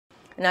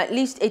And at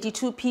least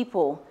 82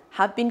 people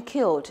have been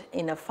killed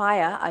in a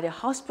fire at a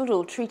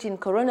hospital treating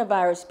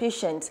coronavirus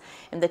patients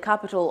in the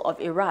capital of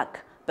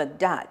Iraq,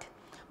 Baghdad.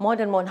 More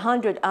than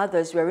 100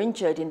 others were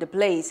injured in the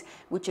blaze,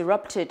 which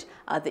erupted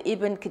at the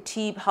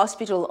Khatib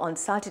hospital on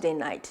Saturday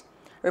night.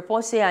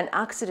 Reports say an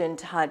accident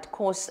had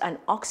caused an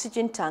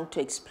oxygen tank to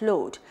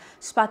explode,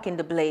 sparking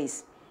the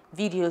blaze.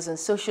 Videos on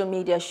social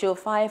media show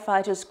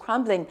firefighters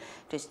scrambling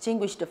to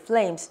extinguish the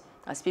flames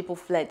as people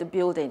fled the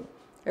building.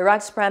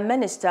 Iraq's Prime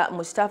Minister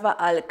Mustafa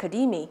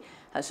al-Kadhimi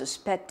has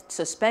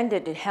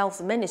suspended the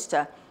health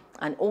minister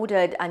and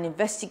ordered an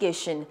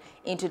investigation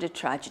into the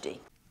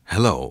tragedy.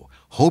 Hello,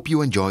 hope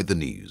you enjoyed the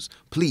news.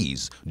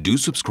 Please do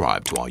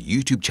subscribe to our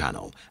YouTube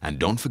channel and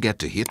don't forget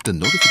to hit the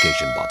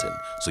notification button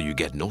so you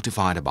get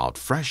notified about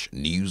fresh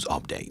news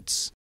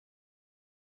updates.